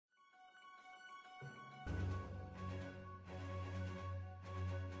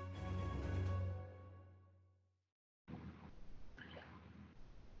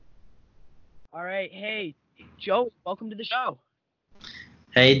All right. Hey, Joe, welcome to the show.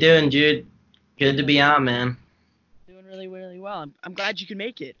 How you doing, Jude? Good to Doing be on, man. doing really, really well. I'm glad you can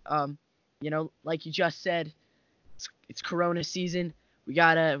make it. Like you just said, it's Corona season. We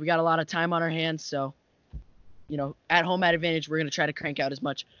got a lot of time on our hands, so at home at advantage, we're gonna try to crank out as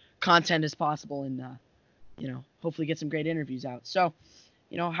much content as possible and hopefully get some great interviews out. So,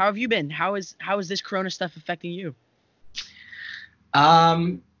 how have you been? How is this Corona stuff affecting you?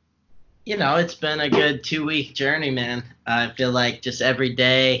 Um, it's been a good 2 week journey, man. I feel like just every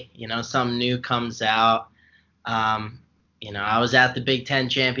day, something new comes out. Um, I was at the Big Ten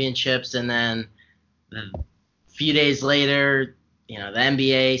championships, and then the few days later, the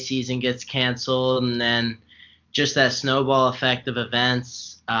NBA season gets canceled, and then just that snowball effect of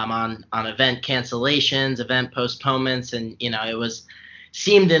events on event cancellations, event postponements, and it was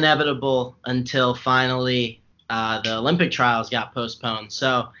seemed inevitable until finally the Olympic trials got postponed.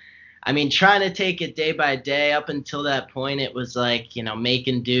 So, I mean, trying to take it day by day up until that point, it was like, make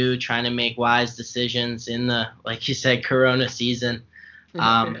and do, trying to make wise decisions in the, like you said, Corona season.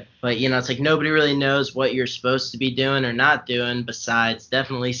 But, it's like nobody really knows what you're supposed to be doing or not doing besides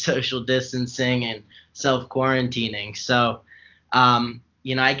definitely social distancing and self quarantining. So,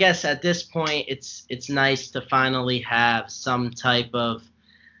 I guess at this point, it's nice to finally have some type of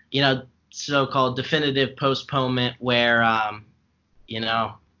so-called definitive postponement where you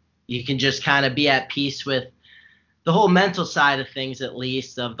know you can just kind of be at peace with the whole mental side of things, at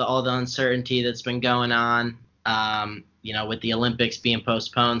least of all the uncertainty that's been going on. With the Olympics being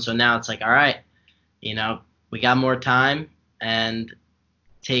postponed, so now it's like, all right, you know, we got more time, and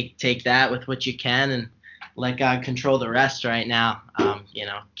take that with what you can, and let God control the rest right now.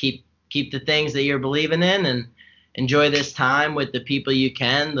 Keep the things that you're believing in, and enjoy this time with the people you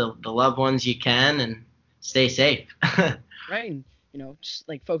can, the loved ones you can, and stay safe. Right. And, just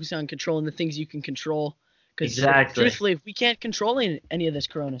like focus on controlling the things you can control. Because Exactly. truthfully, if we can't control any of this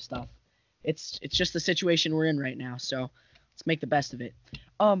Corona stuff, it's just the situation we're in right now. So let's make the best of it.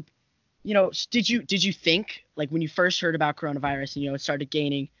 Um, did you think, like, when you first heard about coronavirus and it started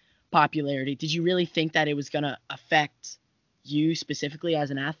gaining popularity, did you really think that it was gonna affect you specifically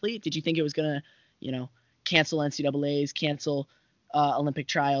as an athlete? Did you think it was gonna, you know, cancel NCAA's, cancel Olympic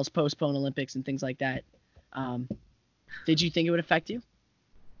trials, postpone Olympics, and things like that? Um, did you think it would affect you?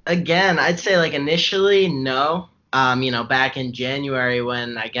 Again, I'd say like initially, no. Back in January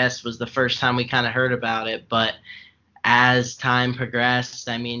when I guess was the first time we kind of heard about it, but as time progressed,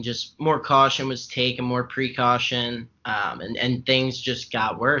 I mean, just more caution was taken, more precaution, and things just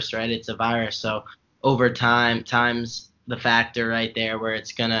got worse, right? It's a virus, so over time, time's the factor right there where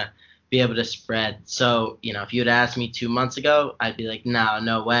it's gonna be able to spread. So, if you'd asked me 2 months ago, I'd be like, no,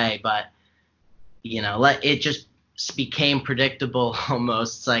 no way. But let it just became predictable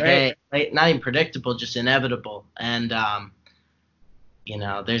almost. It's like, Right. hey, like, not even predictable, just inevitable. And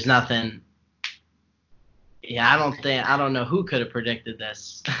there's nothing. Yeah, I don't know who could have predicted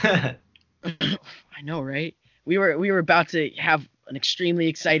this. I know, right? We were about to have an extremely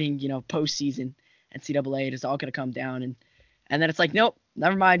exciting, postseason NCAA. It is all gonna come down, and then it's like, nope,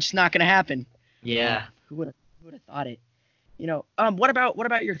 never mind, just not gonna happen. Yeah. Who would have thought it? What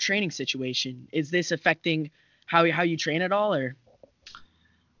about your training situation? Is this affecting how you train at all, or?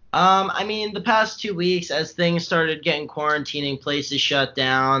 I mean, the past 2 weeks, as things started getting quarantining, places shut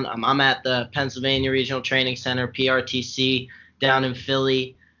down. I'm at the Pennsylvania Regional Training Center, PRTC, down in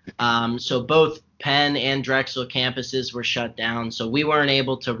Philly. So both Penn and Drexel campuses were shut down, so we weren't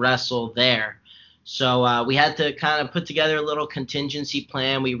able to wrestle there. So we had to kind of put together a little contingency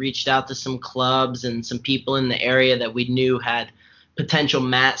plan. We reached out to some clubs and some people in the area that we knew had potential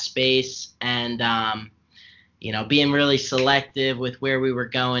mat space, and being really selective with where we were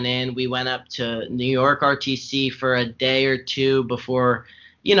going in. We went up to New York RTC for a day or two before,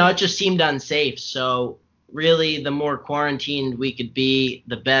 it just seemed unsafe. So really, the more quarantined we could be,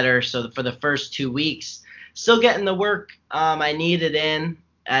 the better. So for the first 2 weeks, still getting the work I needed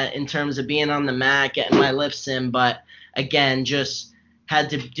in terms of being on the mat, getting my lifts in, but again, just had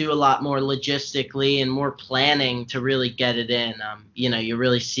to do a lot more logistically and more planning to really get it in. You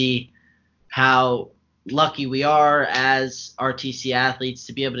really see how lucky we are as RTC athletes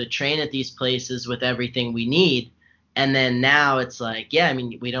to be able to train at these places with everything we need. And then now it's like, yeah, I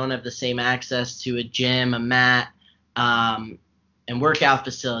mean, we don't have the same access to a gym, a mat, um, and workout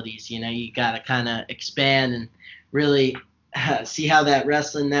facilities. You got to kind of expand and really see how that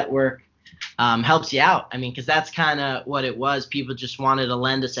wrestling network helps you out. I mean, because that's kind of what it was. People just wanted to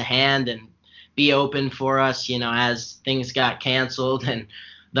lend us a hand and be open for us, as things got canceled, and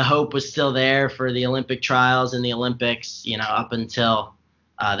the hope was still there for the Olympic trials and the Olympics, up until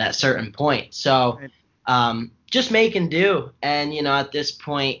that certain point. So just make and do. And, at this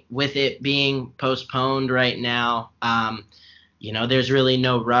point, with it being postponed right now, there's really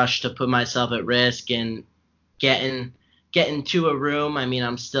no rush to put myself at risk and getting to a room. I mean,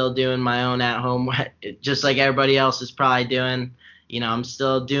 I'm still doing my own at home, just like everybody else is probably doing. I'm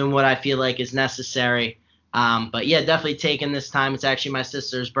still doing what I feel like is necessary. But yeah, definitely taking this time. It's actually my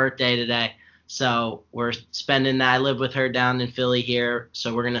sister's birthday today. So we're spending that. I live with her down in Philly here.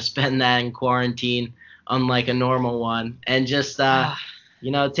 So we're going to spend that in quarantine, unlike a normal one. And just,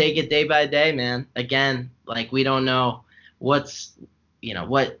 take it day by day, man. Again, like we don't know what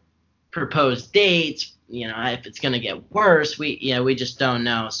proposed dates, if it's going to get worse, we just don't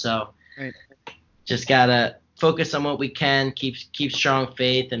know. So just got to focus on what we can, keep strong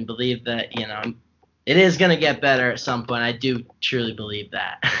faith and believe that, it is going to get better at some point. I do truly believe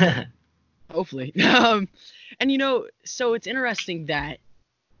that. Hopefully. And, so it's interesting that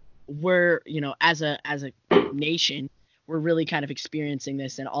we're, as a nation, we're really kind of experiencing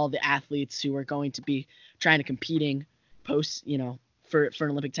this, and all the athletes who are going to be trying to competing post, for an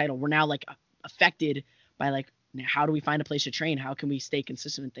Olympic title, we're now like affected by like, how do we find a place to train? How can we stay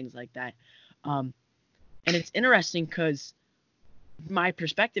consistent and things like that? And it's interesting because my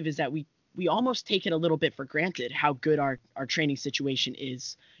perspective is that we almost take it a little bit for granted how good our training situation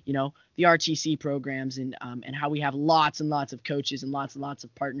is, the RTC programs and how we have lots and lots of coaches and lots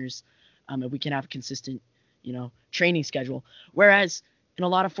of partners, and we can have a consistent, training schedule. Whereas in a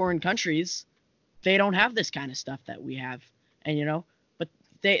lot of foreign countries, they don't have this kind of stuff that we have, and but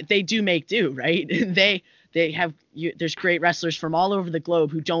they do make do, right? they have there's great wrestlers from all over the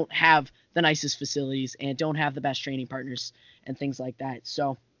globe who don't have the nicest facilities and don't have the best training partners and things like that.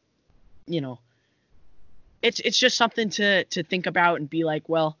 So, it's just something to think about and be like,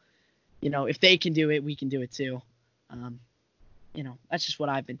 well, if they can do it, we can do it too. That's just what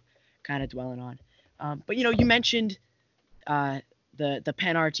I've been kind of dwelling on. But you mentioned the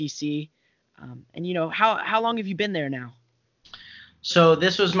Penn RTC, and how long have you been there now? So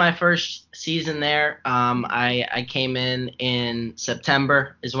this was my first season there. I came in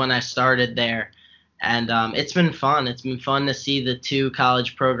September is when I started there, and it's been fun. It's been fun to see the two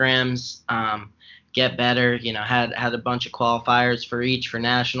college programs get better. Had a bunch of qualifiers for each for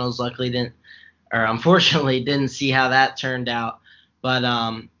nationals. Unfortunately didn't see how that turned out. But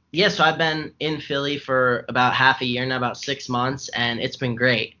so I've been in Philly for about half a year now, about 6 months, and it's been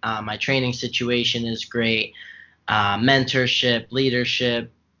great. My training situation is great. Mentorship,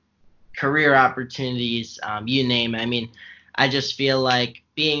 leadership, career opportunities, you name it. I mean, I just feel like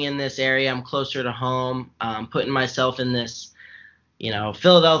being in this area, I'm closer to home, putting myself in this,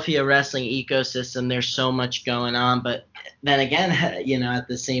 Philadelphia wrestling ecosystem. There's so much going on. But then again, at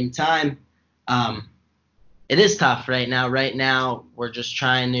the same time, it is tough right now. Right now, we're just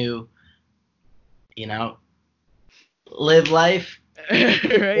trying to, live life.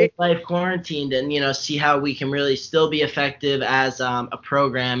 Right. Life quarantined and see how we can really still be effective as a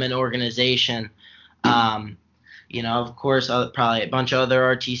program and organization. Of course, probably a bunch of other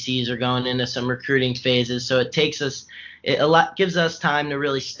RTCs are going into some recruiting phases, so it gives us time to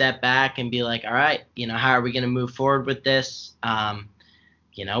really step back and be like, all right, how are we going to move forward with this?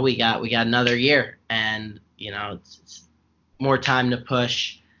 We got another year, and it's more time to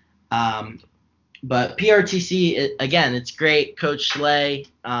push. But PRTC, again, it's great. Coach Slay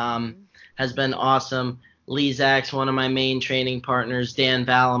has been awesome. Lee Zach's one of my main training partners, Dan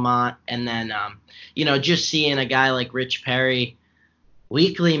Valamont. And then, just seeing a guy like Rich Perry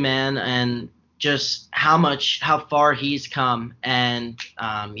weekly, man, and just how far he's come. And,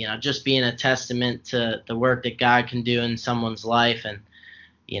 just being a testament to the work that God can do in someone's life. And,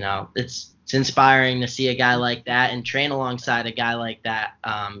 it's inspiring to see a guy like that and train alongside a guy like that.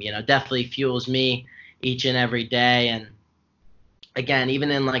 Definitely fuels me each and every day. And again,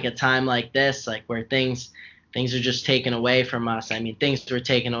 even in like a time like this, like where things are just taken away from us. I mean, things were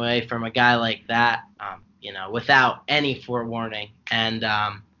taken away from a guy like that, without any forewarning. And,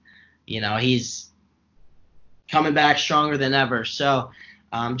 he's coming back stronger than ever. So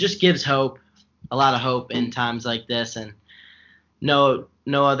just gives hope, a lot of hope in times like this. And no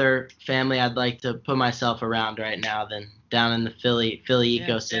other family I'd like to put myself around right now than down in the Philly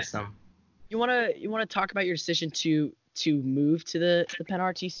ecosystem. You wanna talk about your decision to move to the Penn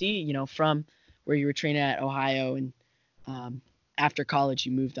RTC? From where you were training at Ohio, and after college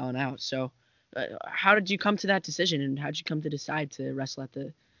you moved on out. So how did you come to that decision, and how did you come to decide to wrestle at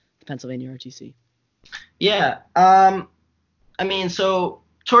the Pennsylvania RTC? Yeah, so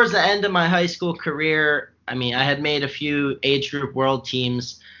towards the end of my high school career, I had made a few age group world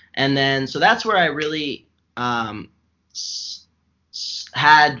teams, and then so that's where I really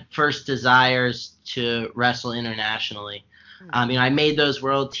had first desires to wrestle internationally. I made those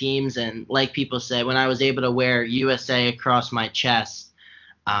world teams, and like people say, when I was able to wear USA across my chest,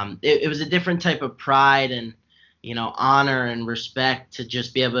 it was a different type of pride and honor and respect to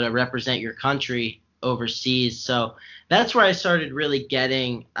just be able to represent your country overseas. So that's where I started really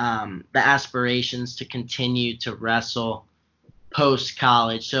getting the aspirations to continue to wrestle post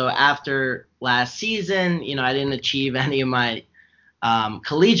college. So after last season, I didn't achieve any of my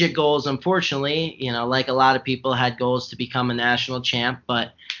collegiate goals, unfortunately. Like a lot of people, had goals to become a national champ,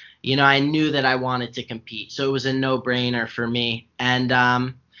 but I knew that I wanted to compete, so it was a no-brainer for me. And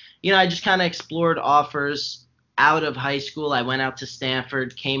I just kind of explored offers out of high school. I went out to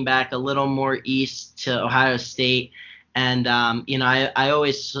Stanford, came back a little more east to Ohio State, and I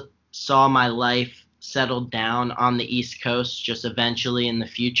always saw my life settled down on the East Coast, just eventually in the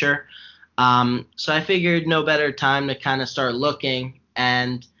future. So I figured no better time to kind of start looking,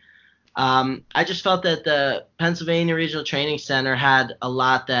 and I just felt that the Pennsylvania Regional Training Center had a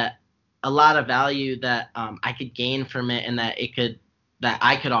lot of value that I could gain from it, and that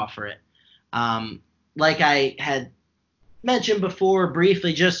I could offer it. Like I had mentioned before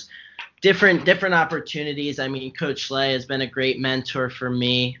briefly, just different opportunities. I mean, Coach Schley has been a great mentor for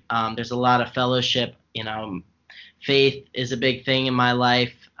me. There's a lot of fellowship. Faith is a big thing in my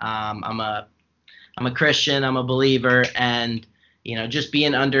life. I'm a Christian. I'm a believer, and just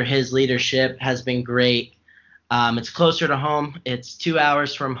being under his leadership has been great. It's closer to home. It's 2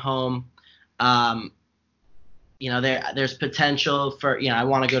 hours from home. There's potential for, I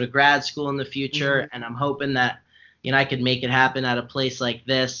want to go to grad school in the future, and I'm hoping that, I could make it happen at a place like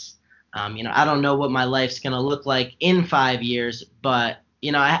this. I don't know what my life's going to look like in 5 years, but,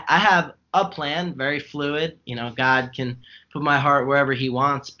 I have a plan, very fluid. God can put my heart wherever he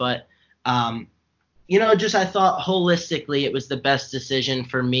wants, but, just I thought holistically it was the best decision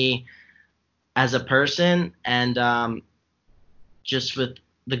for me as a person, and just with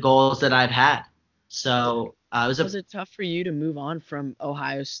the goals that I've had. So was it tough for you to move on from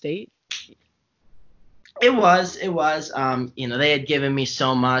Ohio State? It was. They had given me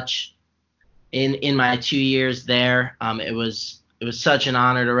so much in my 2 years there. It was such an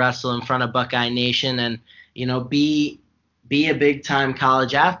honor to wrestle in front of Buckeye Nation and be a big time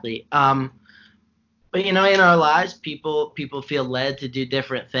college athlete. But in our lives, people feel led to do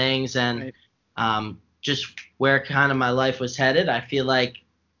different things, and right. Just where kind of my life was headed, I feel like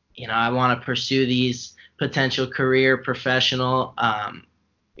I want to pursue these potential career, professional,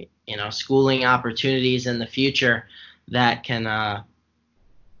 schooling opportunities in the future that can,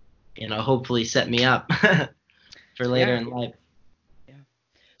 hopefully set me up for later in life. Yeah.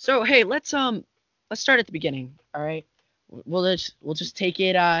 So hey, let's start at the beginning. All right. We'll just take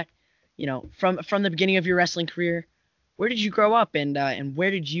it, from the beginning of your wrestling career. Where did you grow up, and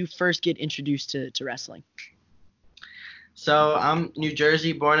where did you first get introduced to wrestling? So I'm New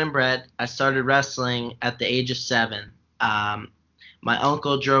Jersey born and bred. I started wrestling at the age of 7. My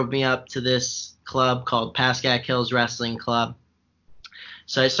uncle drove me up to this club called Pascack Hills Wrestling Club.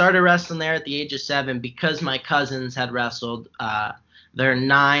 So I started wrestling there at the age of 7 because my cousins had wrestled. They're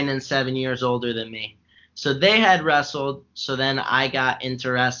 9 and 7 years older than me. So they had wrestled. So then I got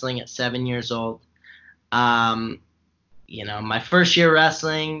into wrestling at 7 years old. My first year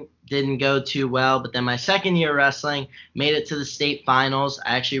wrestling didn't go too well, but then my second year wrestling made it to the state finals.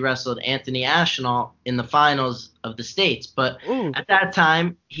 I actually wrestled Anthony Ashnall in the finals of the states, but at that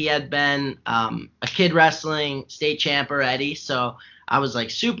time he had been a kid wrestling state champ already, so I was like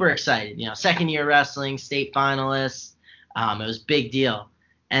super excited. Second year wrestling, state finalist, it was a big deal.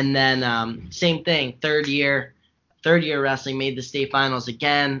 And then same thing, third year wrestling, made the state finals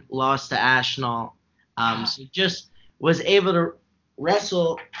again, lost to Ashnall. So just was able to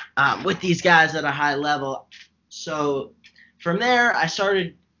wrestle with these guys at a high level. So from there, I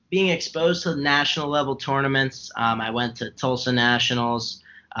started being exposed to national level tournaments. I went to Tulsa Nationals,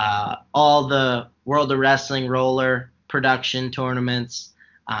 all the World of Wrestling roller production tournaments,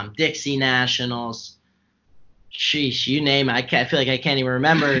 Dixie Nationals. Sheesh, you name it. I feel like I can't even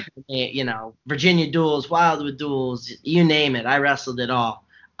remember. Virginia Duels, Wildwood Duels, you name it. I wrestled it all.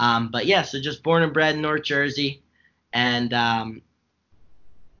 But yeah, so just born and bred in North Jersey. And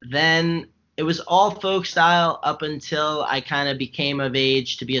then it was all folk style up until I kind of became of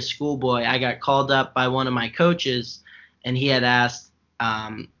age to be a schoolboy. I got called up by one of my coaches, and he had asked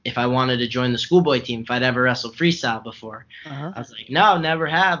if I wanted to join the schoolboy team, if I'd ever wrestled freestyle before. I was like, no, never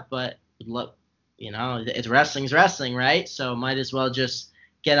have, but look, it's wrestling's wrestling, right? So might as well just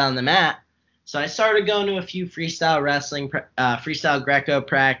get on the mat. So I started going to a few freestyle wrestling, freestyle Greco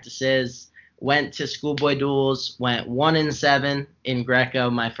practices, went to schoolboy duels, went 1-7 in Greco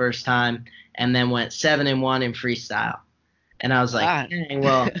my first time, and then went 7-1 in freestyle. And I was like, Ah. dang,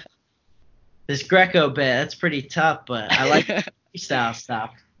 well, this Greco bit, that's pretty tough, but I like freestyle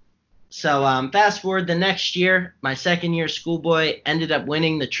stuff. So fast forward the next year, my second year schoolboy, ended up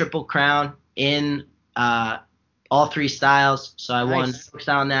winning the Triple Crown in all three styles. So I won Nice.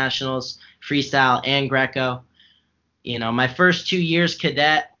 freestyle nationals, freestyle, and Greco. My first 2 years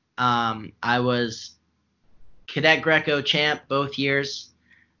cadet, I was cadet Greco champ both years.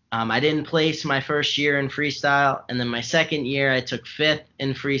 I didn't place my first year in freestyle, and then my second year I took fifth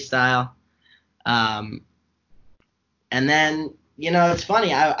in freestyle. And then, it's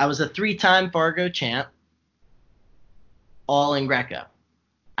funny. I was a 3-time Fargo champ, all in Greco.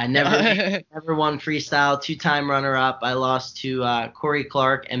 I never won freestyle. 2-time runner-up. I lost to Corey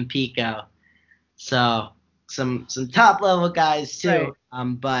Clark and Pico. So some top-level guys too.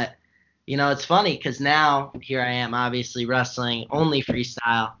 Right. But it's funny because now here I am, obviously wrestling only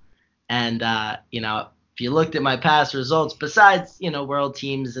freestyle, and if you looked at my past results, besides world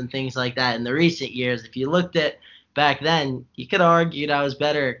teams and things like that in the recent years, if you looked at back then, you could have argued I was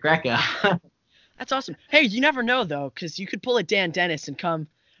better at Greco. That's awesome. Hey, you never know though, because you could pull a Dan Dennis and come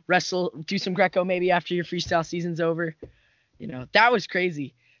wrestle, do some Greco maybe after your freestyle season's over. That was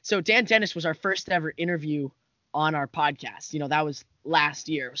crazy. So Dan Dennis was our first ever interview on our podcast. That was last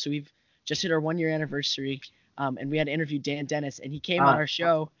year. So we've just hit our 1-year anniversary, and we had to interview Dan Dennis, and he came on our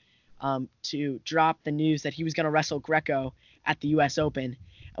show to drop the news that he was going to wrestle Greco at the U.S. Open,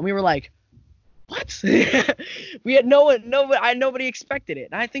 and we were like, what? We had nobody expected it.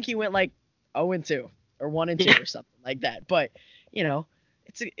 And I think he went like 0-2 or 1-2 or something like that. But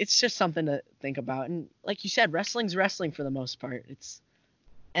it's just something to think about. And like you said, wrestling's wrestling for the most part.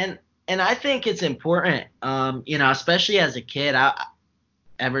 And I think it's important, especially as a kid.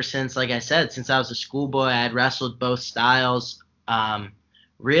 Ever since, like I said, since I was a schoolboy, I had wrestled both styles.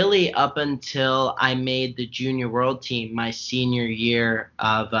 Really up until I made the junior world team my senior year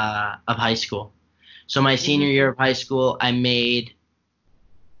of high school. So my senior year of high school, I made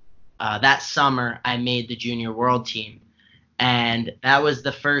that summer I made the junior world team, and that was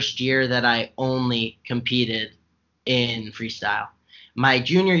the first year that I only competed in freestyle. My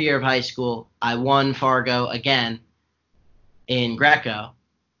junior year of high school, I won Fargo again in Greco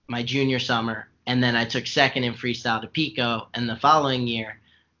my junior summer, and then I took second in freestyle to Pico, and the following year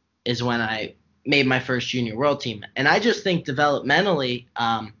is when I made my first junior world team. And I just think developmentally,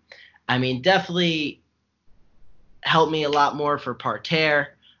 definitely helped me a lot more for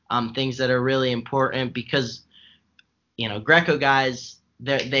parterre, things that are really important because, Greco guys,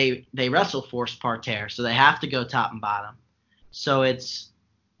 they wrestle forced parterre, so they have to go top and bottom. So it's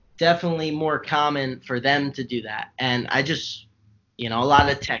definitely more common for them to do that. And I just, a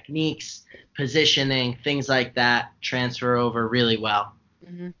lot of techniques, positioning, things like that transfer over really well.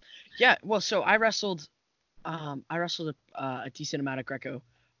 Mm-hmm. Yeah, well, so I wrestled a decent amount of Greco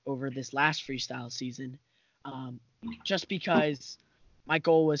over this last freestyle season, just because my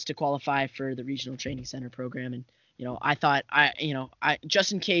goal was to qualify for the regional training center program, and I thought I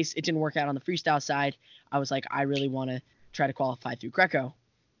just in case it didn't work out on the freestyle side, I was like, I really want to try to qualify through Greco.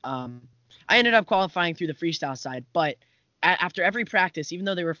 I ended up qualifying through the freestyle side, but after every practice, even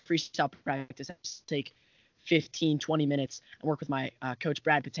though they were freestyle practice, I just take 15-20 minutes and work with my coach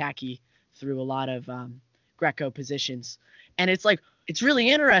Brad Pataki through a lot of Greco positions. And it's really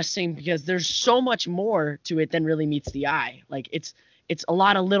interesting because there's so much more to it than really meets the eye. Like it's a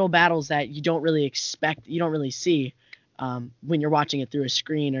lot of little battles that you don't really expect, you don't really see when you're watching it through a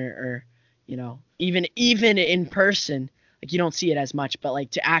screen or even in person. Like you don't see it as much, but like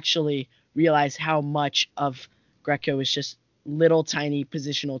to actually realize how much of Greco is just little tiny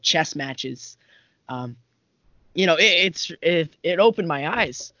positional chess matches. It opened my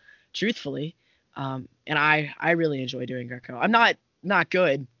eyes, truthfully, and I really enjoy doing Greco. I'm not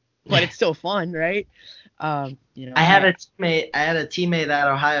good, but it's still fun, right? I had a teammate at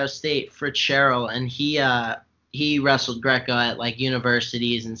Ohio State, Fritz Sherrill, and he wrestled Greco at like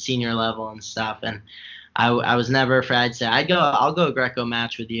universities and senior level and stuff, and I was never afraid. I'd say I'll go a Greco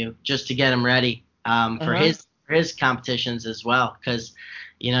match with you just to get him ready for his competitions as well, because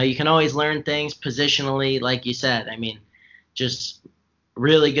you can always learn things positionally, like you said. Just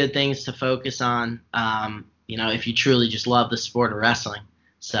really good things to focus on, if you truly just love the sport of wrestling.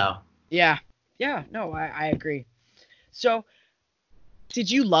 So yeah, no, I agree. So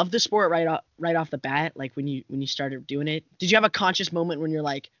did you love the sport right off the bat? Like when you started doing it, did you have a conscious moment when you're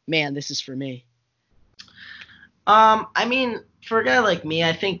like, man, this is for me? For a guy like me,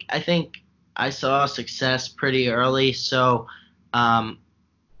 I think I saw success pretty early. So,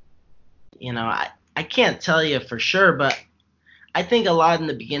 I can't tell you for sure, but I think a lot in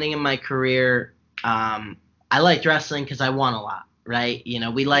the beginning of my career, I liked wrestling because I won a lot, right?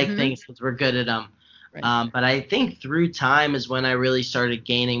 We like Mm-hmm. things because we're good at them. Right. But I think through time is when I really started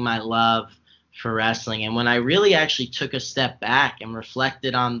gaining my love for wrestling. And when I really actually took a step back and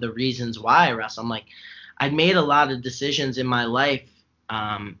reflected on the reasons why I wrestle, I'm like, I'd made a lot of decisions in my life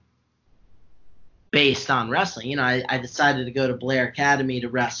based on wrestling. I decided to go to Blair Academy to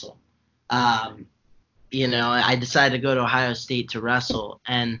wrestle. Um, I decided to go to Ohio State to wrestle.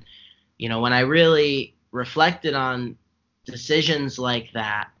 And, when I really reflected on decisions like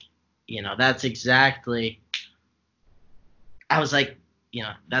that, that's exactly, I was like,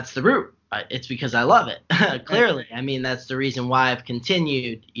 that's the root. It's because I love it. Right. Clearly. I mean, that's the reason why I've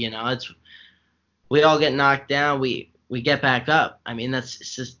continued. We all get knocked down. We get back up. I mean,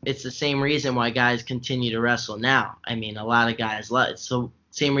 it's the same reason why guys continue to wrestle now. I mean, a lot of guys love it. It's the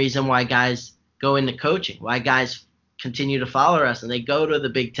same reason why guys go into coaching, why guys continue to follow wrestling. They go to the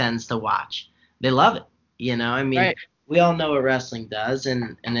Big Tens to watch. They love it. I mean, Right. we all know what wrestling does,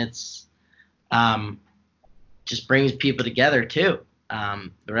 and it's just brings people together too.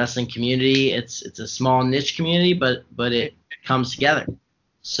 The wrestling community, it's a small niche community, but it comes together.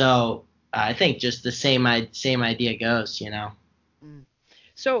 So I think just the same idea goes. Mm.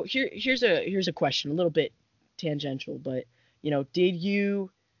 So here's a question, a little bit tangential, but did you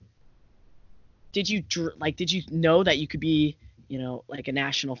know that you could be, like a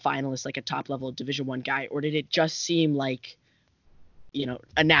national finalist, like a top level Division 1 guy, or did it just seem like,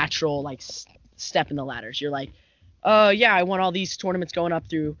 a natural like step in the ladders? You're like, yeah, I won all these tournaments going up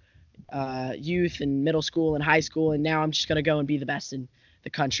through youth and middle school and high school, and now I'm just gonna go and be the best in the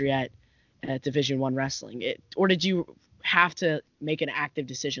country at Division 1 wrestling. Or did you have to make an active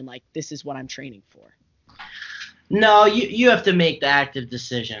decision, like this is what I'm training for? No, you have to make the active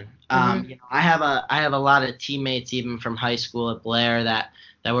decision. Mm-hmm. I have a lot of teammates even from high school at Blair that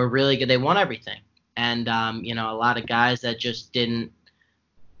were really good. They won everything, and a lot of guys that just didn't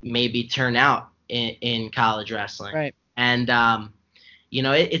maybe turn out in college wrestling. Right. And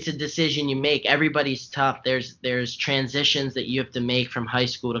it's a decision you make. Everybody's tough. There's transitions that you have to make from high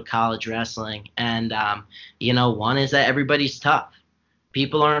school to college wrestling, and one is that everybody's tough.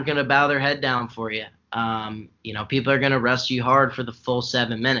 People aren't going to bow their head down for you. People are going to wrestle you hard for the full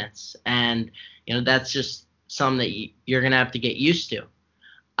 7 minutes, and that's just something that you're going to have to get used to. Just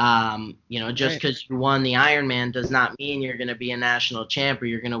Right. because you won the Ironman does not mean you're going to be a national champ or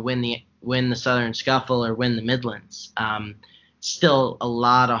you're going to win the Southern Scuffle or win the Midlands. Still a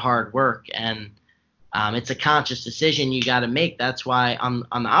lot of hard work, and it's a conscious decision you got to make. That's why on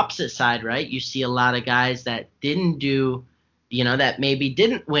the opposite side, right, you see a lot of guys that didn't do, that maybe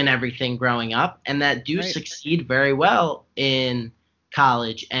didn't win everything growing up and that do Right. succeed very well in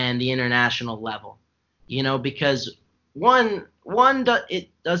college and the international level. Because it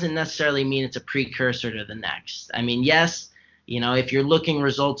doesn't necessarily mean it's a precursor to the next. I mean, yes, if you're looking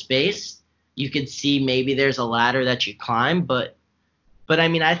results based, you could see maybe there's a ladder that you climb, but I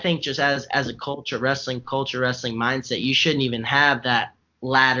mean, I think just as a wrestling mindset, you shouldn't even have that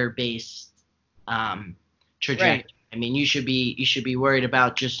ladder based trajectory. Right. I mean, you should be worried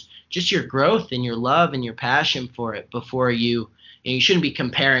about just your growth and your love and your passion for it before you shouldn't be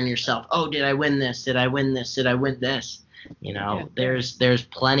comparing yourself. Oh, did I win this? Did I win this? Did I win this? Yeah. There's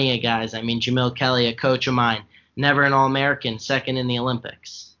plenty of guys. I mean, Jamil Kelly, a coach of mine, never an All-American, second in the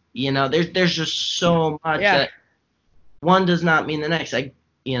Olympics. There's just so much Yeah. that one does not mean the next. I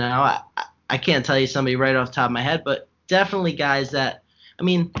can't tell you somebody right off the top of my head, but definitely guys that, I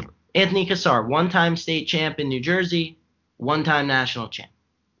mean, Anthony Cassar, one-time state champ in New Jersey, one-time national champ.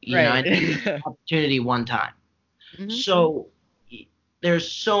 Right. And opportunity one time. Mhm. So there's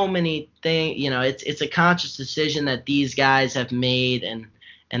so many things, it's a conscious decision that these guys have made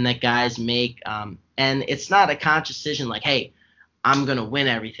and that guys make. And it's not a conscious decision like, hey, I'm going to win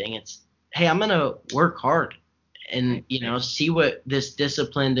everything. It's, hey, I'm going to work hard and, see what this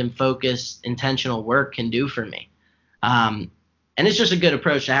disciplined and focused intentional work can do for me. And it's just a good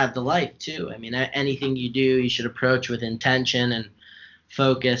approach to have to life too. I mean, anything you do, you should approach with intention and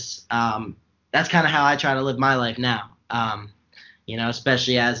focus. That's kind of how I try to live my life now.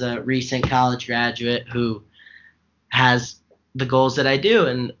 Especially as a recent college graduate who has the goals that I do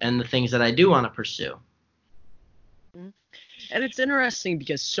and the things that I do want to pursue. Mhm. And it's interesting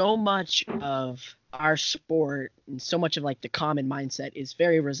because so much of our sport and so much of like the common mindset is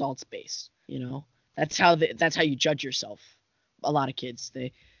very results based. That's how you judge yourself. A lot of kids,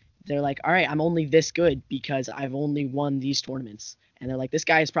 they're like, all right, I'm only this good because I've only won these tournaments, and they're like, this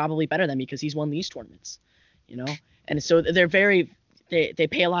guy is probably better than me because he's won these tournaments. And so they're very they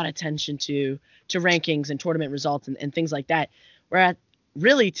pay a lot of attention to rankings and tournament results and things like that. Whereas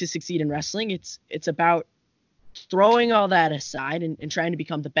really to succeed in wrestling, it's about throwing all that aside and trying to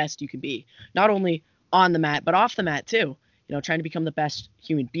become the best you can be, not only on the mat but off the mat too. You know, trying to become the best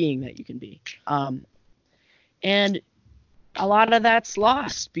human being that you can be. And a lot of that's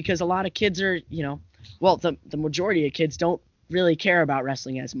lost because a lot of kids are, you know, well, the majority of kids don't really care about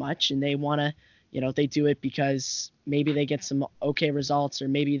wrestling as much, and they want to, you know, they do it because maybe they get some okay results, or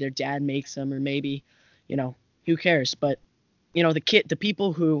maybe their dad makes them, or maybe, you know, who cares? But, you know, the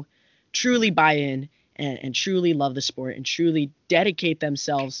people who truly buy in and truly love the sport and truly dedicate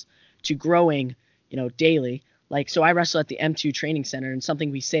themselves to growing, you know, daily. Like, so I wrestle at the M2 training center, and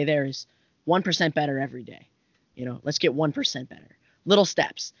something we say there is 1% better every day. You know, let's get 1% better. Little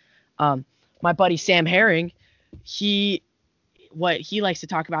steps. My buddy Sam Herring, what he likes to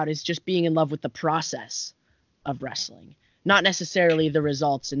talk about is just being in love with the process of wrestling, not necessarily the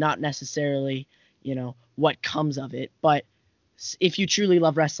results and not necessarily, you know, what comes of it. But if you truly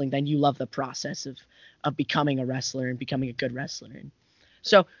love wrestling, then you love the process of becoming a wrestler and becoming a good wrestler. And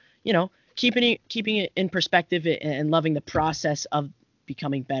so, you know, keeping it in perspective and loving the process of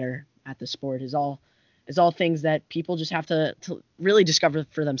becoming better at the sport is all things that people just have to really discover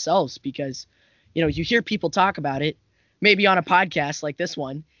for themselves, because, you know, you hear people talk about it maybe on a podcast like this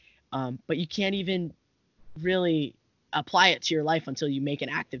one, but you can't even really apply it to your life until you make an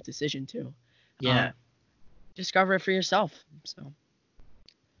active decision to. Yeah. Discover it for yourself. So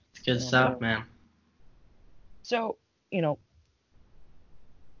it's good stuff, man. So, you know,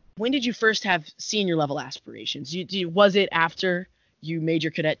 when did you first have senior level aspirations? Was it after you made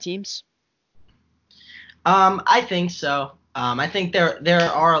your cadet teams? I think so. I think there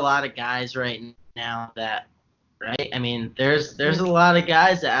are a lot of guys right now that, right? I mean, there's a lot of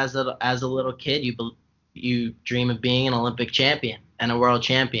guys that as a little kid you dream of being an Olympic champion and a world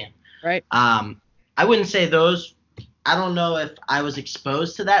champion. Right. I wouldn't say those. I don't know if I was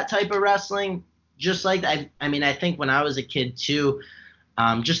exposed to that type of wrestling. Just like I mean, I think when I was a kid too,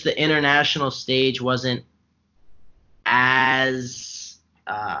 just the international stage wasn't as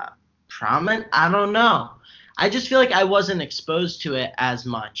prominent. I don't know. I just feel like I wasn't exposed to it as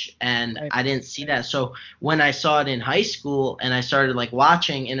much, and Right. I didn't see that. So when I saw it in high school and I started like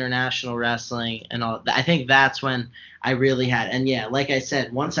watching international wrestling and all, I think that's when I really had. And yeah, like I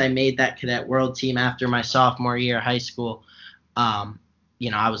said, once I made that cadet world team after my sophomore year of high school, you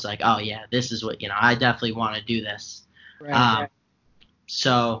know, I was like, oh yeah, this is what, you know, I definitely want to do this. Right.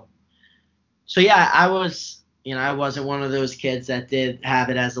 So yeah, I wasn't one of those kids that did have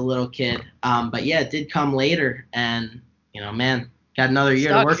it as a little kid. But yeah, it did come later, and, you know, man, got another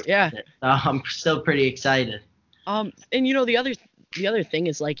year to work. Yeah. With it. So I'm still pretty excited. And you know, the other thing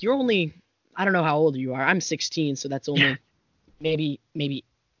is, like, you're only, I don't know how old you are. I'm 16, so that's only maybe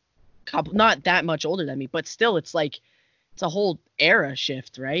couple, not that much older than me, but still, it's like, it's a whole era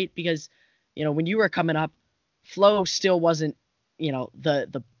shift, right? Because, you know, when you were coming up, Flow still wasn't, you know,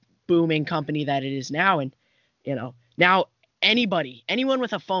 the booming company that it is now. And, you know, now anyone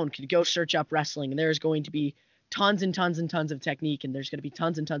with a phone could go search up wrestling, and there's going to be tons and tons and tons of technique, and there's going to be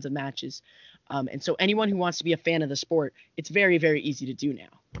tons and tons of matches. And so anyone who wants to be a fan of the sport, it's very, very easy to do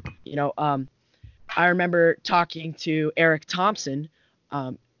now. You know, I remember talking to Eric Thompson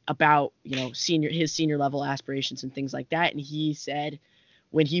about, you know, his senior level aspirations and things like that. And he said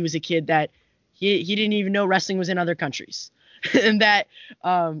when he was a kid that he didn't even know wrestling was in other countries. And that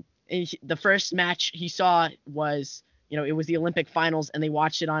the first match he saw was, you know, it was the Olympic finals, and they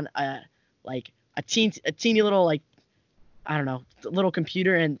watched it on a teeny little, like, I don't know, little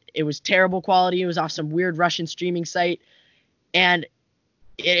computer, and it was terrible quality. It was off some weird Russian streaming site, and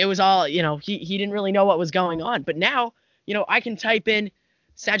it was all, you know, he didn't really know what was going on. But now, you know, I can type in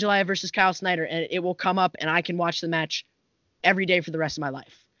Sadulayev versus Kyle Snyder, and it will come up, and I can watch the match every day for the rest of my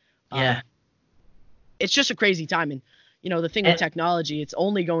life. Yeah. It's just a crazy time. And, you know, the thing with technology, it's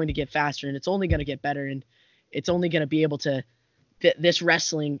only going to get faster, and it's only going to get better, and it's only going to be able to, this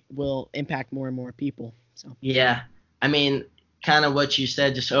wrestling will impact more and more people. So yeah, I mean, kind of what you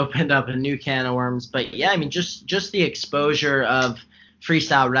said just opened up a new can of worms. But yeah, I mean, just the exposure of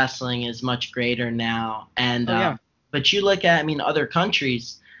freestyle wrestling is much greater now. And but you look at, I mean, other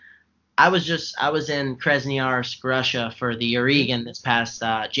countries. I was in Krasnoyarsk, Russia for the Euregan this past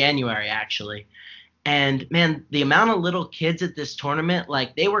January, actually. And, man, the amount of little kids at this tournament,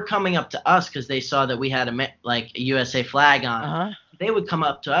 like, they were coming up to us because they saw that we had a USA flag on. Uh-huh. They would come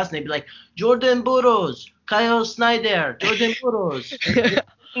up to us and they'd be like, Jordan Burroughs, Kyle Snyder, Jordan Burroughs. They're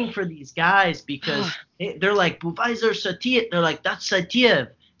looking for these guys because they're like, Buvaizer Satiev. They're like, that's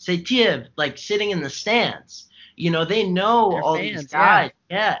Satiev, like, sitting in the stands. They know They're all these fans, yeah. guys.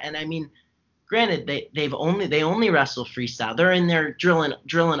 Yeah, and I mean, granted, they only wrestle freestyle. They're in there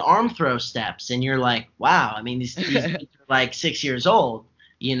drilling arm throw steps, and you're like, wow. I mean, these kids are like 6 years old,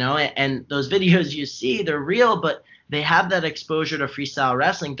 and those videos you see, they're real, but they have that exposure to freestyle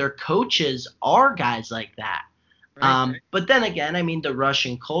wrestling. Their coaches are guys like that. Right. But then again, I mean, the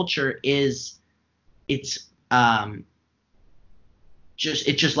Russian culture it's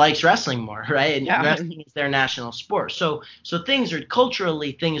just likes wrestling more, right? And Yeah. wrestling is their national sport. So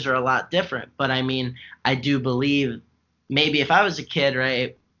culturally things are a lot different. But I mean, I do believe maybe if I was a kid,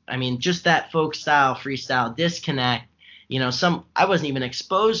 right? I mean, just that folk style freestyle disconnect. I wasn't even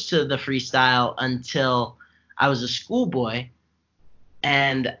exposed to the freestyle until I was a schoolboy,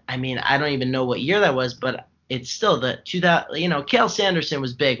 and I mean, I don't even know what year that was, but it's still the 2000. Cale Sanderson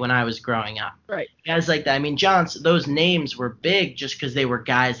was big when I was growing up. Right. Guys like that. I mean, those names were big just because they were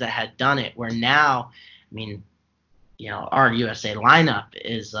guys that had done it. Where now, I mean, our USA lineup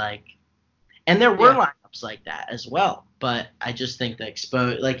is like, and there were lineups like that as well. But I just think the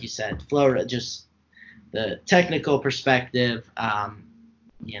like you said, Florida, just the technical perspective,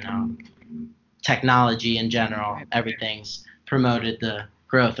 technology in general, everything's promoted the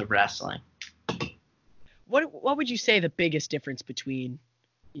growth of wrestling. What would you say the biggest difference between,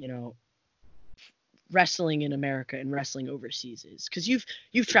 wrestling in America and wrestling overseas is? Because you've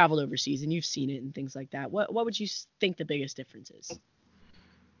traveled overseas and you've seen it and things like that. What would you think the biggest difference is?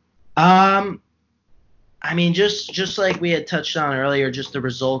 I mean, just like we had touched on earlier, just the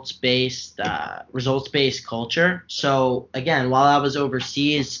results-based culture. So again, while I was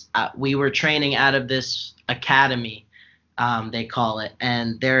overseas, we were training out of this academy, they call it,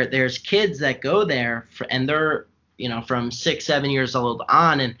 and there's kids that go there and they're from 6-7 years old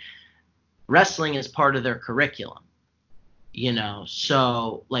on, and wrestling is part of their curriculum.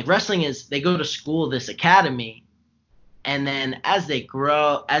 So like wrestling is, they go to school, this academy, and then as they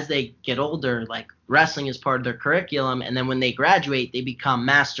get older, like wrestling is part of their curriculum, and then when they graduate, they become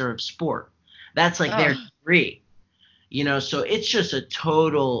master of sport. That's like their degree. So it's just a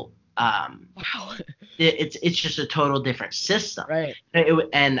total wow. It's just a total different system. Right.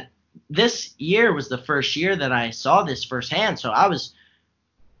 And this year was the first year that I saw this firsthand, so I was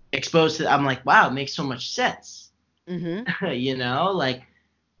exposed to. I'm like, wow, it makes so much sense. Mm-hmm. Like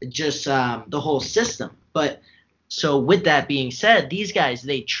just the whole system. But so with that being said, these guys,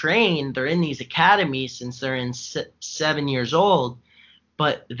 they're in these academies since they're 7 years old,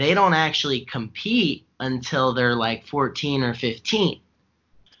 but they don't actually compete until they're like 14 or 15.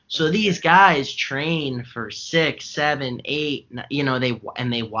 So these guys train for 6, 7, 8,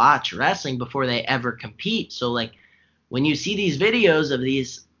 they watch wrestling before they ever compete. So like when you see these videos of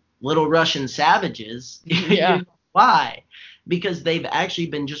these little Russian savages, Yeah. you know why? Because they've actually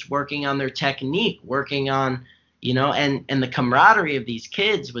been just working on their technique, working on, and the camaraderie of these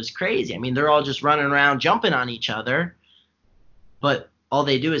kids was crazy. I mean, they're all just running around jumping on each other, but all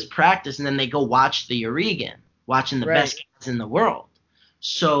they do is practice, and then they go watch the Euregan, watching the best guys in the world.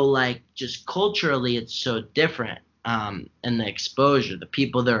 So like just culturally, it's so different, and the exposure, the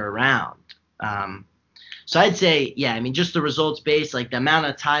people they're around. So I'd say, yeah, I mean, just the results based, like the amount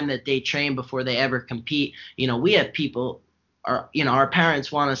of time that they train before they ever compete. We have people, our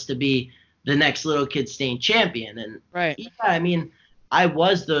parents want us to be the next little kid state champion, and yeah, I mean, I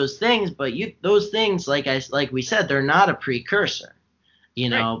was those things, but those things, like we said, they're not a precursor.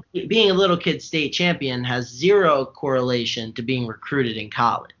 Being a little kid state champion has zero correlation to being recruited in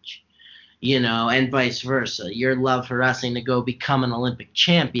college, and vice versa. Your love for wrestling to go become an Olympic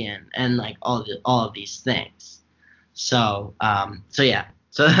champion, and like all of these things. So yeah.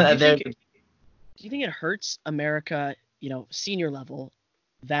 So do you think it hurts America, senior level,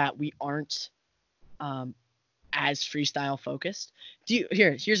 that we aren't as freestyle focused?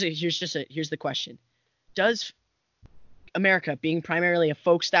 Here's the question. Does America, being primarily a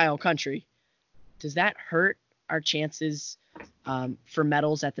folk style country, does that hurt our chances for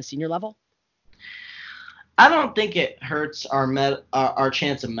medals at the senior level? I don't think it hurts our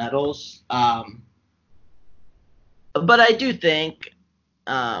chance of medals, but I do think,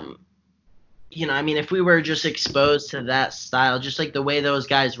 I mean, if we were just exposed to that style, just like the way those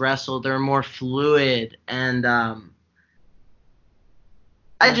guys wrestle, they're more fluid, and I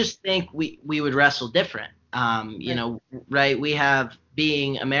just think we would wrestle different. Right? We have,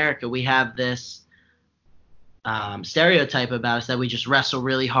 being America, we have this stereotype about us that we just wrestle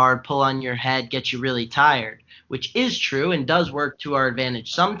really hard, pull on your head, get you really tired, which is true and does work to our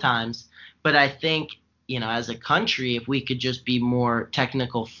advantage sometimes. But I think, as a country, if we could just be more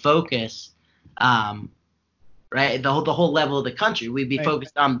technical focused, right, the whole level of the country, we'd be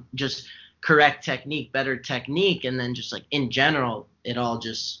focused on just correct technique, better technique, and then just like in general, it all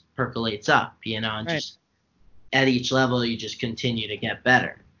just percolates up, and Right. just at each level you just continue to get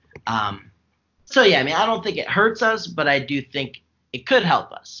better. So yeah, I mean, I don't think it hurts us, but I do think it could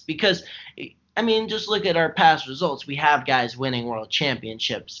help us because, I mean, just look at our past results. We have guys winning world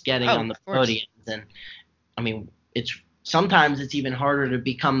championships, getting Oh, on the of course. podiums, and I mean, sometimes it's even harder to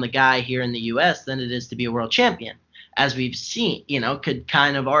become the guy here in the U.S. than it is to be a world champion, as we've seen. Could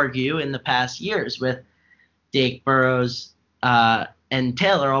kind of argue in the past years with Dake, Burrows, and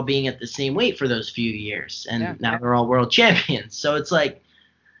Taylor all being at the same weight for those few years, and now they're all world champions. So it's like,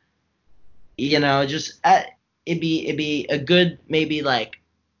 just it'd be a good maybe like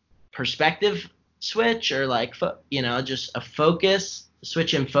perspective switch or like just a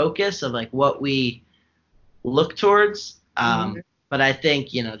switch in focus of like what we look towards. But I think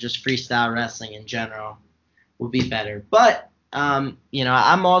just freestyle wrestling in general will be better. But I'm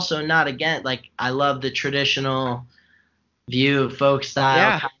also not against, like, I love the traditional view of folk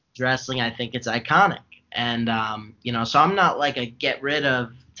style kind of wrestling. I think it's iconic, and so I'm not like a get rid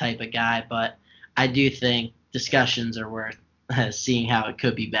of type of guy, but I do think discussions are worth seeing how it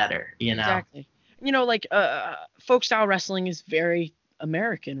could be better. Exactly. Like folk style wrestling is very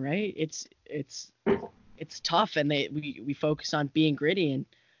American, right? It's tough, and we focus on being gritty, and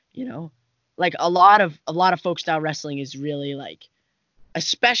like a lot of folk style wrestling is really like,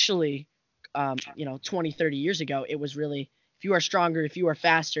 especially 20, 30 years ago, it was really, if you are stronger, if you are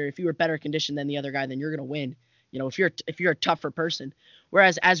faster, if you are better conditioned than the other guy, then you're gonna win. If you're a tougher person.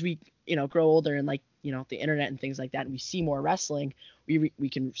 Whereas as we grow older, and like the internet and things like that, and we see more wrestling, we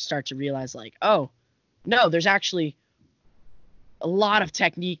can start to realize like, oh no, there's actually a lot of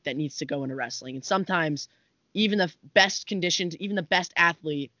technique that needs to go into wrestling, and sometimes even the best conditioned, even the best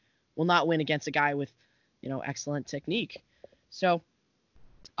athlete will not win against a guy with excellent technique. So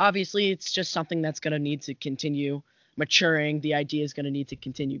obviously it's just something that's going to need to continue maturing. The idea is going to need to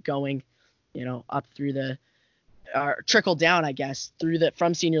continue going up through the trickle down, I guess,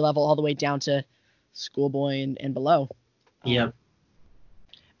 from senior level all the way down to schoolboy and below. Yep.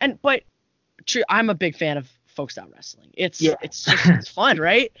 But I'm a big fan of folk style wrestling. It's just it's fun,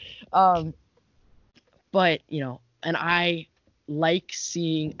 right? But and I like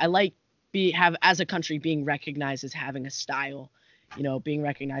as a country being recognized as having a style, being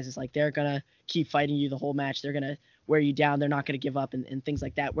recognized as like, they're gonna keep fighting you the whole match, they're gonna wear you down, they're not gonna give up, and things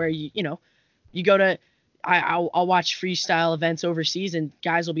like that. Where you go to, I'll watch freestyle events overseas, and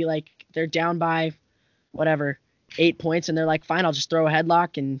guys will be like, they're down by whatever 8 points, and they're like, fine, I'll just throw a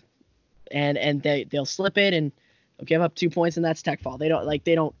headlock, and they'll slip it, and they'll give up 2 points, and that's tech fall. They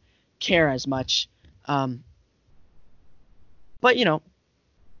don't care as much. But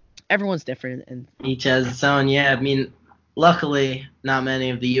everyone's different, and each has its own. Yeah, I mean, luckily, not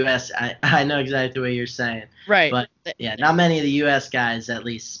many of the U.S. I know exactly what you're saying. Right. But yeah, not many of the U.S. guys at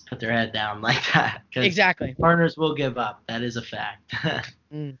least put their head down like that. Exactly. Foreigners will give up. That is a fact. I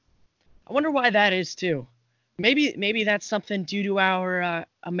wonder why that is too. Maybe that's something due to our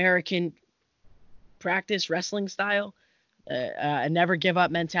American practice wrestling style, a never give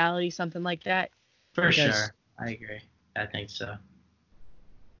up mentality, something like that. For sure, I agree. I think so.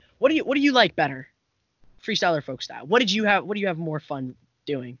 What do you like better, freestyle or folk style? What do you have more fun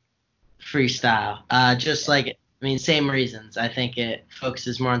doing? Freestyle. Same reasons. I think it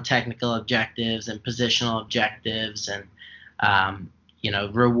focuses more on technical objectives and positional objectives, and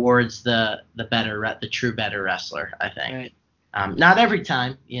rewards the true better wrestler, I think. Right. Not every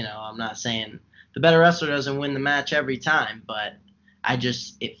time, I'm not saying the better wrestler doesn't win the match every time, but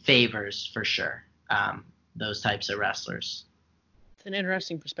it favors for sure those types of wrestlers. It's an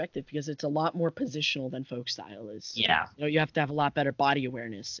interesting perspective because it's a lot more positional than folk style is. Yeah. You have to have a lot better body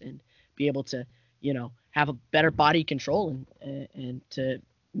awareness and be able to, have a better body control and to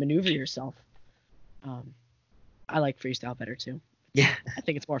maneuver yourself. I like freestyle better too. Yeah. I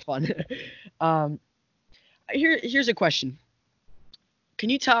think it's more fun. Here's a question. Can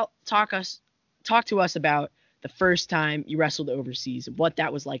you talk to us about the first time you wrestled overseas and what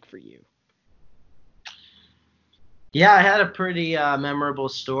that was like for you? Yeah, I had a pretty memorable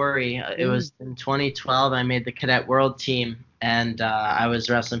story. It was in 2012. I made the cadet world team, and I was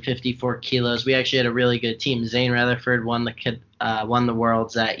wrestling 54 kilos. We actually had a really good team. Zane Rutherford won the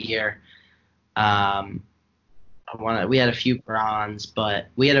worlds that year. We had a few bronze, but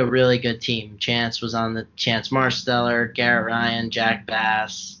we had a really good team. Chance Marsteller, Garrett Ryan, Jack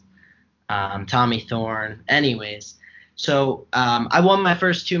Bass, Tommy Thorne. Anyways, so I won my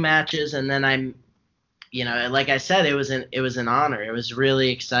first 2 matches, and then like I said, it was an honor. It was really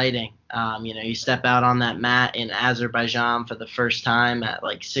exciting. You step out on that mat in Azerbaijan for the first time at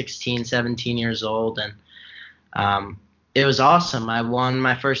like 16, 17 years old, and it was awesome. I won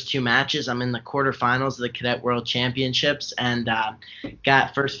my first two matches. I'm in the quarterfinals of the Cadet World Championships, and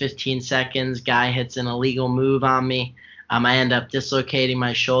got first 15 seconds. Guy hits an illegal move on me. I end up dislocating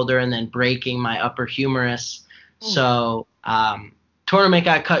my shoulder and then breaking my upper humerus. So tournament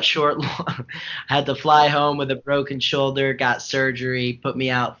got cut short. Had to fly home with a broken shoulder, got surgery, put me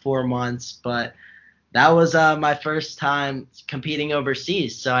out 4 months. But that was my first time competing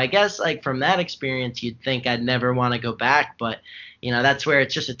overseas. So I guess like from that experience, you'd think I'd never want to go back. But, that's where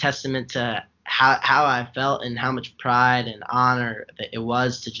it's just a testament to how I felt and how much pride and honor that it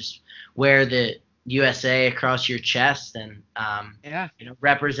was to just wear the USA across your chest and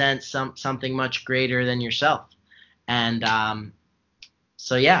represent something much greater than yourself. And to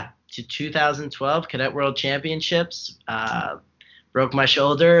 2012 Cadet World Championships, broke my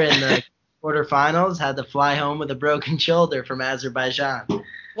shoulder in the quarterfinals, had to fly home with a broken shoulder from Azerbaijan.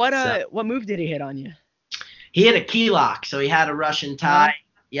 What move did he hit on you? He hit a key lock, so he had a Russian tie.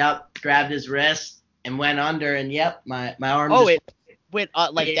 Yep, grabbed his wrist and went under, and my arm. Oh, it went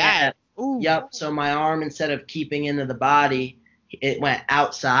like that. Ooh. Yep. So my arm, instead of keeping into the body, it went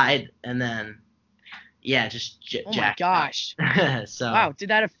outside, and then just oh my gosh. So wow, did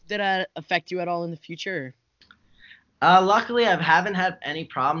that affect you at all in the future? Luckily, I haven't had any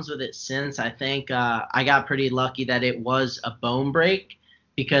problems with it since. I think I got pretty lucky that it was a bone break,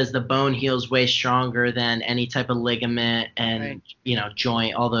 because the bone heals way stronger than any type of ligament and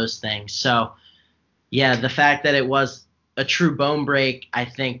joint, all those things. So the fact that it was a true bone break, I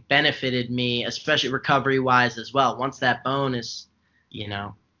think benefited me, especially recovery wise as well. Once that bone is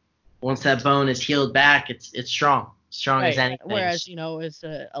healed back, it's strong as anything. Whereas, it's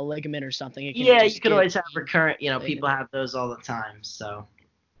a ligament or something. It can you could always have recurrent, people have those all the time. So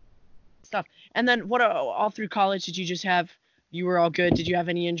stuff. And then what, all through college, did you just have, you were all good? Did you have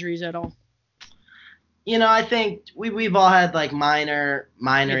any injuries at all? I think we've all had like minor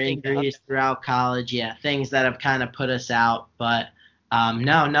injuries throughout college. Yeah, things that have kind of put us out, but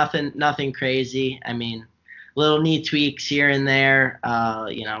no, nothing crazy. I mean, little knee tweaks here and there,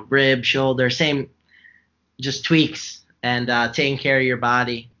 rib, shoulder, same, just tweaks and taking care of your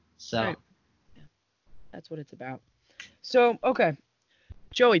body. So right. That's what it's about. So, okay,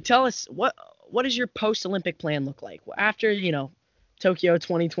 Joey, tell us what does your post-Olympic plan look like after Tokyo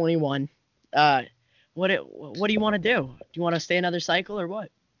 2021? What do you want to do? Do you want to stay another cycle or what?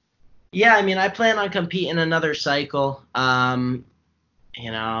 Yeah, I mean, I plan on competing another cycle. Like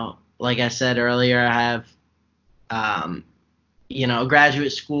I said earlier, I have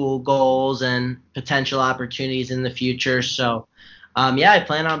graduate school goals and potential opportunities in the future. So, I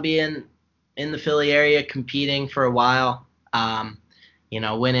plan on being in the Philly area competing for a while.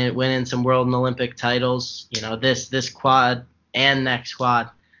 Winning some world and Olympic titles. This quad and next quad.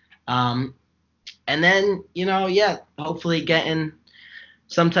 And then, hopefully getting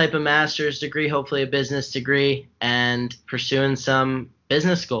some type of master's degree, hopefully a business degree, and pursuing some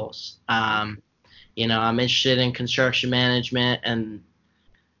business goals. I'm interested in construction management and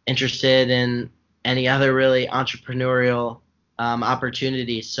interested in any other really entrepreneurial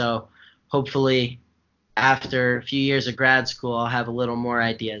opportunities. So hopefully after a few years of grad school, I'll have a little more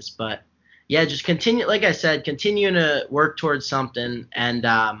ideas. But just continue, like I said, continuing to work towards something and,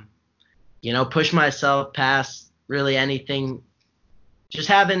 push myself past really anything, just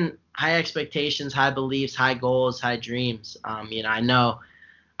having high expectations, high beliefs, high goals, high dreams. I know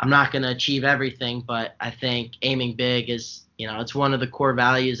I'm not going to achieve everything, but I think aiming big is, it's one of the core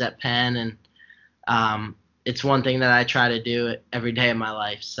values at Penn, and it's one thing that I try to do every day of my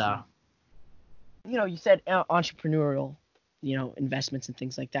life. So, you said entrepreneurial, investments and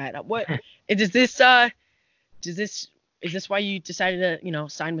things like that. What is this why you decided to,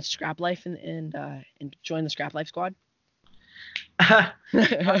 sign with Scrap Life and join the Scrap Life squad?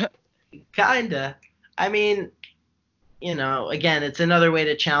 Kinda. I mean, again, it's another way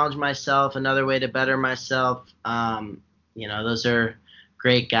to challenge myself, another way to better myself. Those are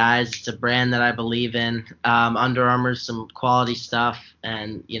great guys. It's a brand that I believe in. Under Armour's some quality stuff,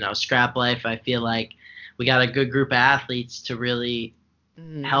 and Scrap Life, I feel like we got a good group of athletes to really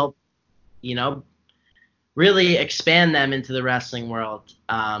help, really expand them into the wrestling world.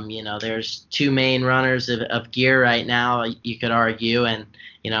 There's two main runners of gear right now, you could argue, and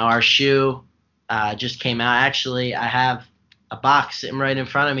our shoe just came out. Actually, I have a box sitting right in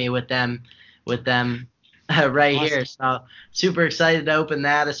front of me with them right awesome. Here. So super excited to open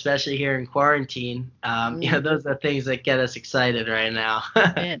that, especially here in quarantine. Those are things that get us excited right now.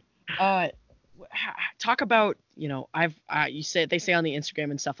 Man, talk about you said they say on the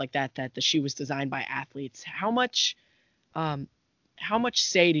Instagram and stuff like that that the shoe was designed by athletes. Um, how much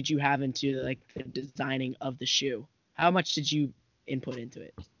say did you have into like the designing of the shoe? How much did you input into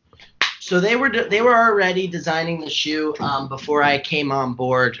it? So they were already designing the shoe before I came on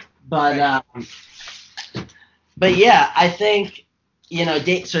board, but yeah, I think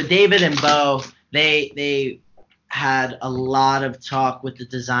so David and Bo, they had a lot of talk with the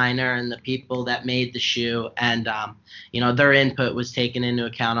designer and the people that made the shoe, and their input was taken into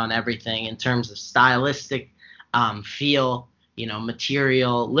account on everything in terms of stylistic feel,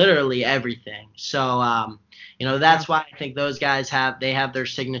 material, literally everything. So that's why I think those guys have their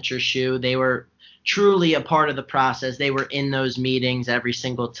signature shoe. They were truly a part of the process. They were in those meetings every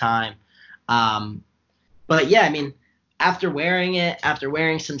single time. But yeah, I mean, after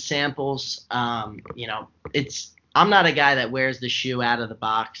wearing some samples, I'm not a guy that wears the shoe out of the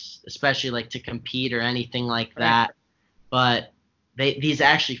box, especially like to compete or anything like that. But these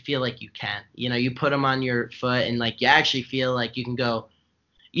actually feel like you can. You put them on your foot and like you actually feel like you can go.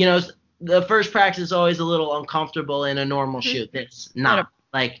 The first practice is always a little uncomfortable in a normal shoe. It's not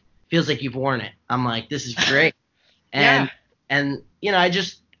like feels like you've worn it. I'm like, this is great. And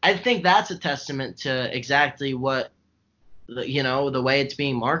I think that's a testament to exactly what the way it's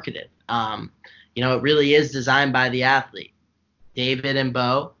being marketed. It really is designed by the athlete. David and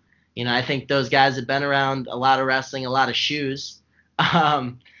Bo, I think those guys have been around a lot of wrestling, a lot of shoes.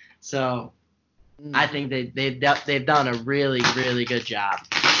 So I think they've done a really, really good job.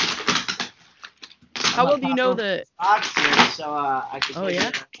 How well do you know the box here? So I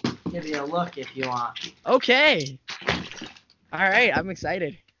could give you a look if you want. Okay. All right, I'm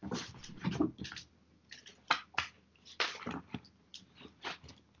excited.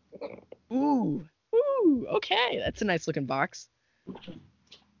 Ooh, okay, that's a nice looking box.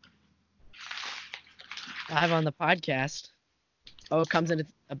 Live on the podcast. Oh, it comes in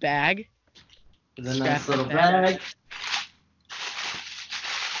a bag. It's a nice little bag.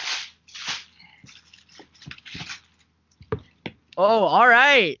 Oh, all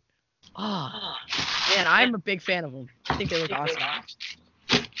right. Oh, man, I'm a big fan of them. I think they look awesome.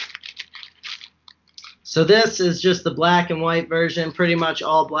 So this is just the black and white version, pretty much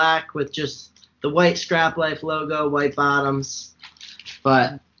all black with just the white Scrap Life logo, white bottoms,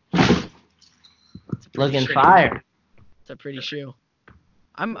 but looking fire. It's a pretty shoe.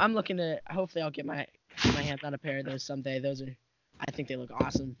 I'm looking to. Hopefully, I'll get my hands on a pair of those someday. I think they look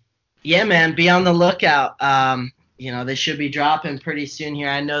awesome. Yeah, man, be on the lookout. They should be dropping pretty soon here.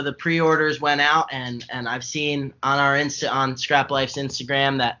 I know the pre-orders went out, and I've seen on on Scrap Life's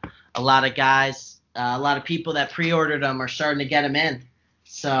Instagram that a lot of guys, a lot of people that pre-ordered them are starting to get them in.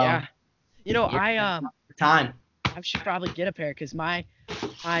 So yeah, time. I should probably get a pair because my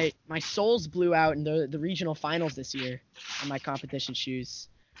soles blew out in the regional finals this year on my competition shoes,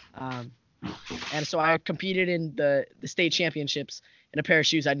 and so I competed in the state championships in a pair of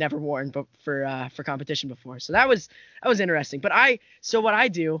shoes I'd never worn for competition before. So that was interesting. But what I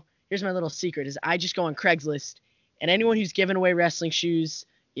do, here's my little secret, is I just go on Craigslist, and anyone who's giving away wrestling shoes,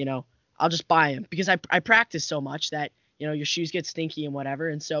 I'll just buy them because I practice so much that your shoes get stinky and whatever.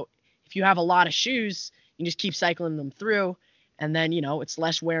 And so if you have a lot of shoes, you just keep cycling them through, and then it's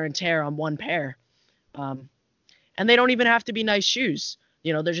less wear and tear on one pair. And they don't even have to be nice shoes.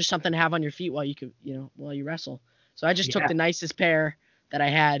 They're just something to have on your feet while you wrestle. So I just took the nicest pair that I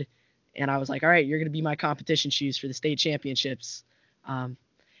had, and I was like, all right, you're going to be my competition shoes for the state championships. And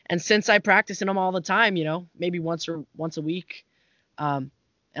since I practice in them all the time, maybe once a week,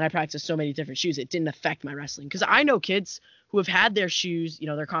 and I practice so many different shoes, it didn't affect my wrestling. Because I know kids who have had their shoes,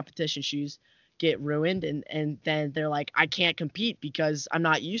 their competition shoes, get ruined, and then they're like, I can't compete because I'm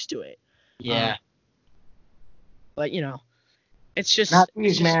not used to it. Yeah. But it's just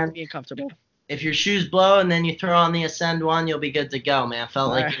man. Being comfortable. If your shoes blow and then you throw on the Ascend one, you'll be good to go, man.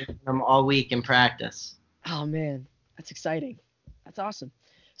 Felt like you did them all week in practice. Oh man, that's exciting. That's awesome.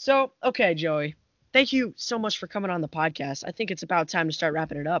 So, okay, Joey, thank you so much for coming on the podcast. I think it's about time to start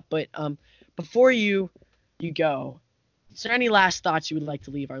wrapping it up. But before you go, is there any last thoughts you would like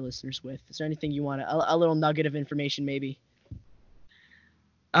to leave our listeners with? Is there anything you want a little nugget of information maybe?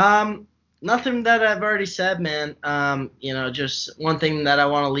 Nothing that I've already said, man. Just one thing that I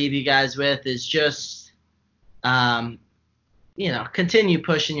want to leave you guys with is just, continue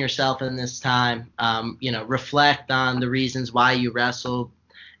pushing yourself in this time. Reflect on the reasons why you wrestled,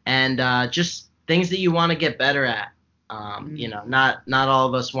 and just things that you want to get better at. Not all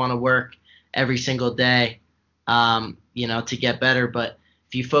of us want to work every single day, to get better. But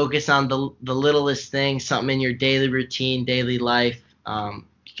if you focus on the littlest thing, something in your daily routine, daily life, you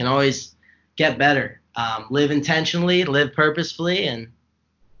can always get better. live intentionally, live purposefully, and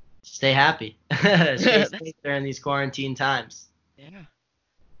stay happy. Stay safe during these quarantine times. Yeah.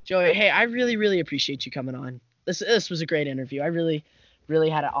 Joey, hey, I really, really appreciate you coming on. This was a great interview. I really, really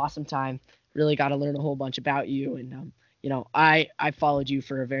had an awesome time. Really got to learn a whole bunch about you, and I followed you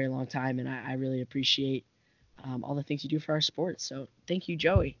for a very long time, and I really appreciate all the things you do for our sport. So thank you,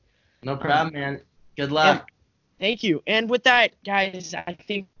 Joey. No problem, man. Good Yeah, luck. thank you. And with that, guys, I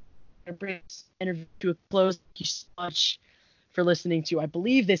think that brings this interview to a close. Thank you so much for listening to. I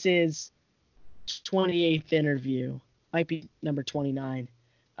believe this is 28th interview, might be number 29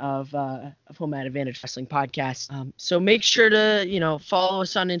 of Home Advantage Wrestling Podcast. So make sure to follow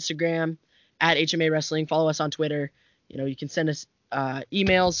us on Instagram at HMA Wrestling. Follow us on Twitter. You can send us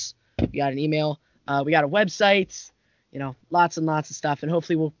emails. We got an email. We got a website. Lots and lots of stuff, and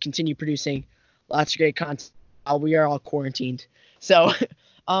hopefully we'll continue producing lots of great content while we are all quarantined. So,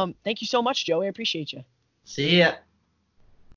 thank you so much, Joey. I appreciate you. See ya.